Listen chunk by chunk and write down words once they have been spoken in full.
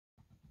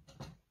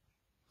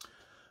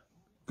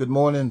Good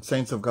morning,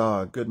 saints of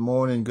God. Good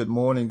morning, good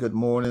morning, good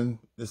morning.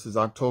 This is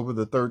October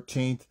the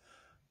 13th,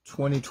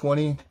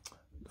 2020,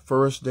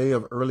 first day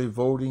of early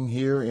voting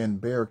here in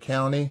Bexar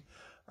County.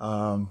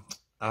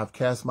 I've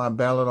cast my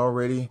ballot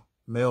already,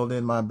 mailed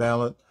in my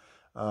ballot,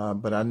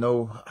 but I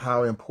know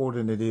how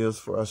important it is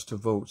for us to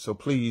vote. So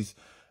please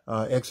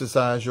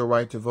exercise your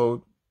right to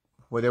vote,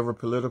 whatever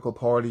political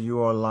party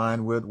you are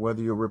aligned with,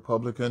 whether you're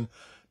Republican,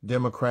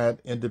 Democrat,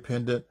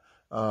 Independent.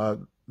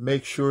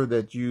 Make sure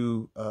that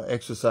you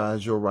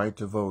exercise your right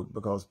to vote,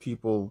 because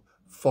people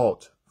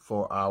fought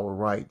for our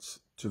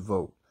rights to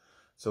vote.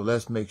 So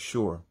let's make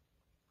sure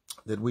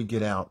that we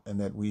get out and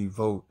that we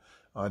vote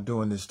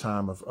during this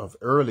time of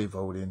early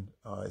voting,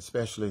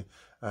 especially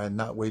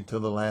not wait till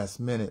the last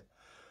minute.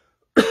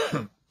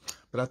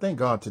 But I thank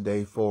God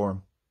today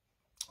for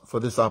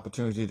this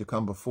opportunity to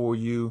come before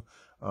you.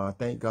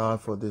 Thank God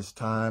for this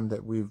time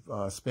that we've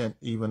spent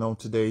even on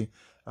today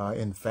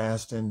in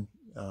fasting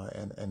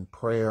and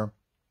prayer.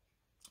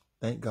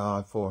 Thank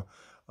God for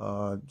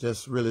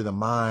just really the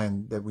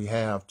mind that we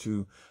have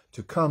to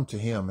come to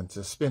him and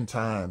to spend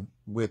time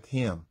with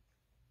him.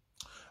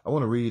 I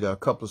want to read a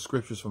couple of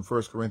scriptures from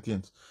 1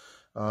 Corinthians,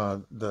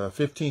 the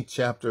 15th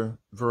chapter,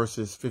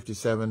 verses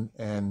 57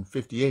 and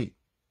 58.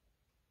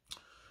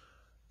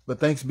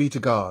 But thanks be to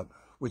God,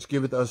 which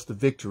giveth us the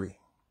victory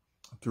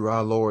through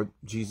our Lord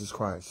Jesus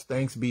Christ.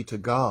 Thanks be to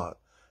God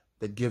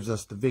that gives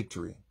us the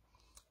victory.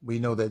 We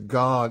know that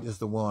God is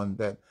the one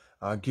that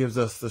gives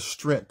us the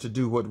strength to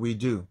do what we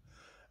do.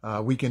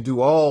 We can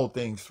do all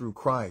things through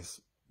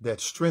Christ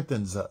that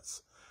strengthens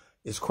us.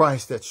 It's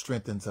Christ that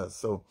strengthens us.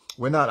 So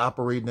we're not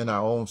operating in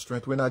our own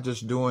strength. We're not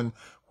just doing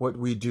what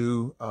we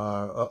do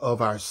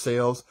of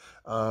ourselves.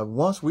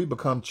 Once we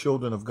become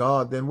children of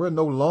God, then we're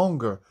no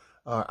longer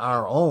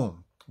our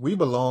own. We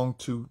belong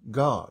to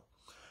God.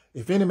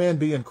 If any man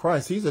be in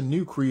Christ, he's a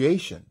new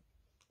creation.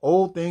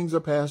 Old things are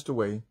passed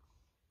away,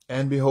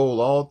 and behold,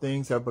 all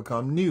things have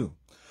become new.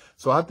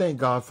 So I thank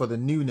God for the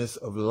newness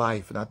of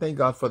life, and I thank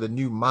God for the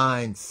new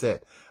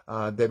mindset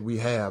that we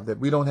have. That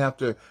we don't have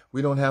to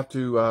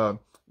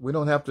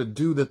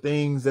do the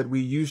things that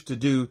we used to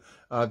do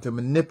to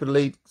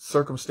manipulate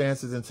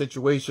circumstances and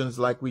situations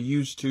like we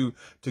used to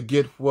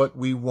get what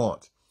we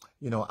want.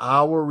 You know,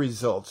 our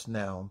results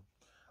now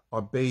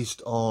are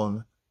based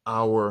on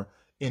our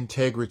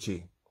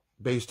integrity,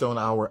 based on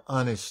our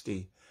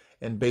honesty,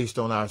 and based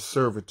on our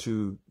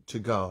servitude to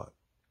God.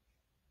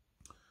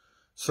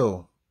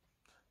 So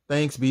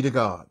thanks be to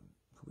God,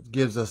 who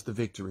gives us the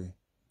victory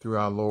through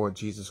our Lord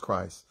Jesus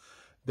Christ.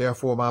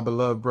 Therefore, my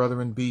beloved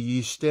brethren, be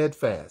ye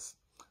steadfast,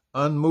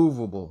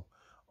 unmovable,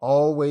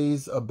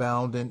 always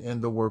abounding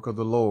in the work of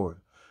the Lord.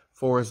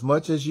 For as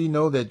much as ye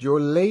know that your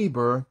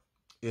labor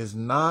is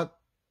not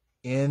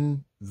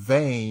in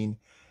vain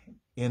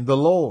in the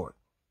Lord.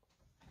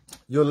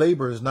 Your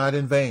labor is not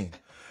in vain.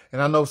 And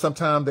I know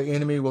sometimes the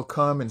enemy will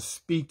come and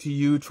speak to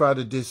you, try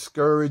to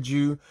discourage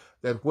you,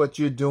 that what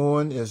you're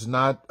doing is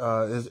not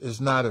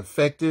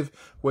effective.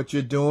 What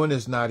you're doing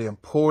is not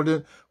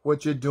important.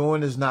 What you're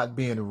doing is not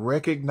being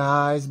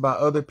recognized by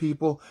other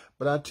people.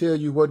 But I tell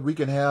you what, we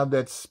can have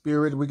that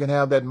spirit, we can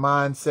have that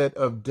mindset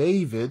of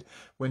David,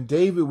 when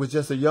David was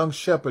just a young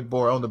shepherd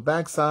boy on the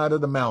backside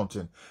of the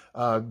mountain.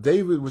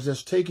 David was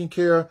just taking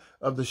care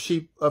of the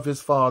sheep of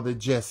his father,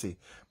 Jesse.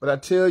 But I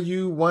tell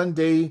you, one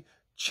day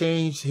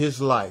changed his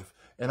life.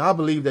 And I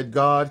believe that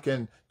God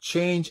can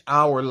change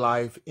our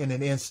life in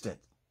an instant.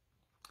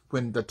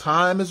 When the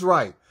time is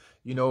right,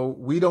 you know,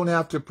 we don't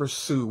have to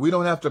pursue, we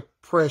don't have to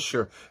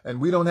pressure,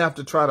 and we don't have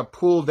to try to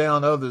pull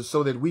down others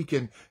so that we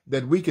can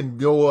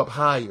go up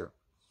higher.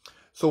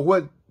 So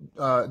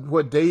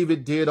what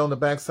David did on the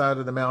backside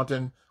of the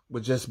mountain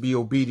would just be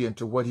obedient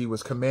to what he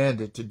was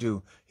commanded to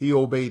do. He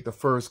obeyed the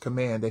first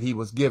command that he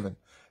was given,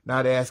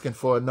 not asking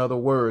for another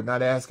word,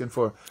 not asking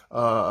for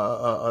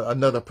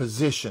another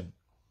position.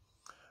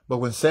 But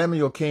when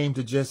Samuel came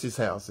to Jesse's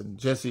house, and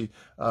Jesse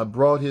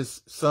brought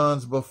his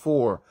sons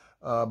before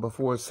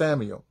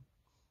Samuel,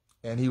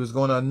 and he was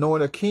going to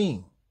anoint a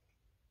king.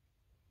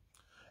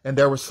 And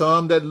there were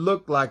some that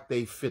looked like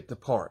they fit the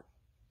part.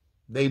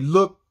 They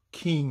looked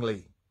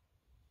kingly.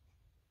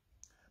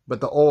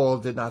 But the oil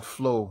did not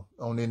flow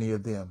on any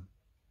of them.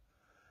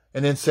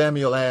 And then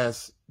Samuel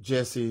asked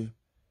Jesse,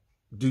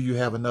 "Do you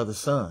have another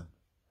son?"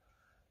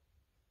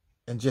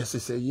 And Jesse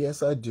said,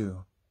 "Yes, I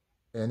do."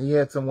 And he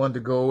had someone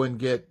to go and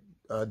get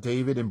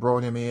David and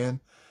brought him in.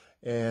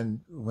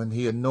 And when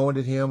he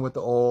anointed him with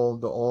the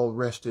oil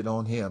rested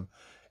on him.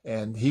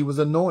 And he was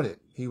anointed.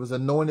 He was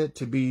anointed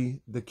to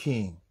be the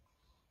king.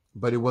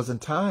 But it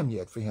wasn't time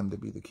yet for him to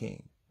be the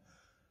king.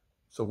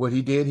 So what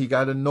he did, he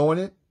got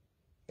anointed,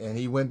 and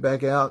he went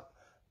back out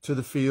to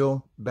the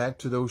field, back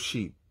to those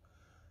sheep.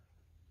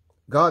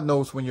 God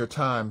knows when your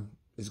time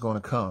is going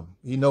to come.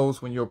 He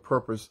knows when your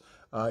purpose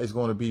is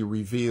going to be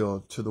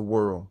revealed to the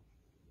world.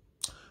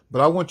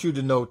 But I want you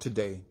to know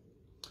today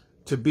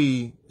to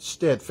be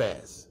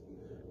steadfast,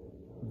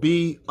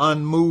 be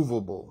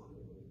unmovable,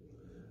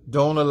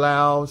 Don't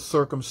allow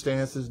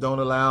circumstances, don't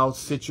allow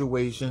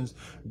situations,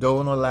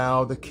 don't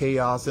allow the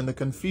chaos and the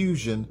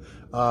confusion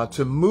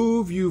to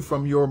move you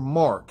from your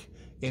mark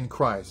in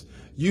Christ.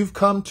 You've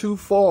come too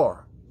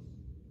far.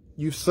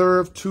 You've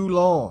served too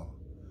long.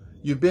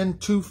 You've been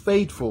too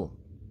faithful.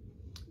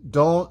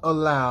 Don't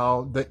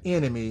allow the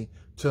enemy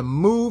to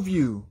move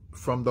you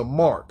from the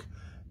mark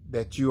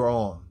that you are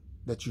on,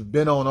 that you've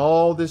been on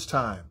all this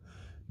time.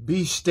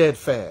 Be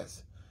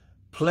steadfast.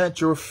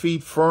 Plant your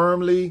feet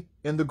firmly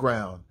in the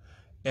ground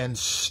and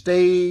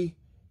stay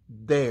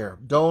there.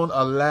 Don't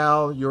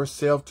allow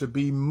yourself to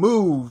be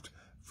moved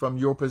from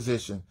your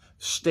position.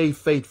 Stay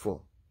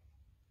faithful.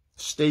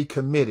 Stay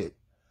committed.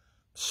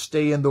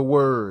 Stay in the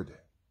word.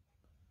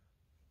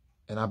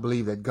 And I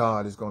believe that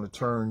God is going to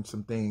turn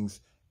some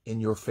things in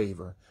your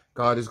favor.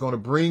 God is going to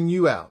bring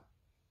you out.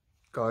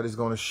 God is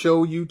going to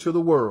show you to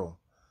the world.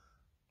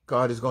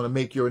 God is going to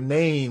make your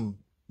name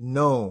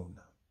known.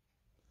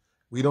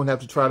 We don't have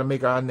to try to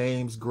make our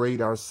names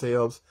great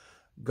ourselves.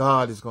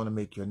 God is going to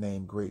make your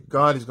name great.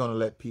 God is going to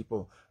let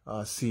people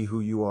see who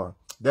you are.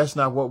 That's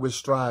not what we're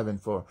striving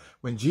for.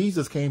 When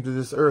Jesus came to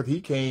this earth, he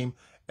came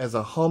as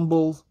a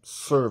humble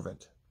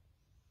servant.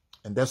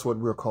 And that's what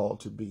we're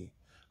called to be,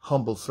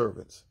 humble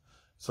servants.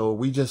 So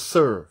we just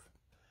serve.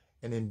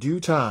 And in due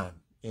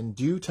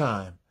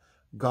time,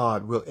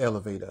 God will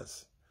elevate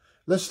us.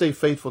 Let's stay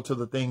faithful to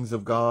the things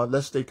of God.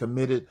 Let's stay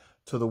committed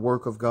to the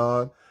work of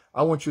God.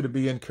 I want you to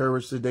be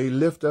encouraged today.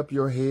 Lift up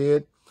your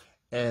head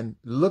and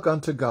look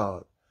unto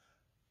God.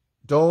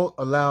 Don't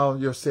allow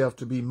yourself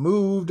to be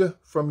moved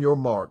from your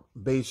mark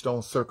based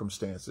on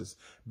circumstances,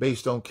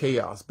 based on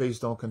chaos,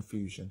 based on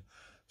confusion.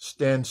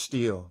 Stand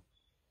still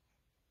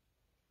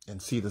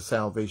and see the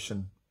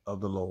salvation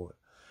of the Lord.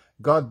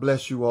 God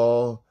bless you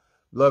all.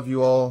 Love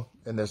you all.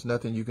 And there's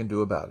nothing you can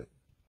do about it.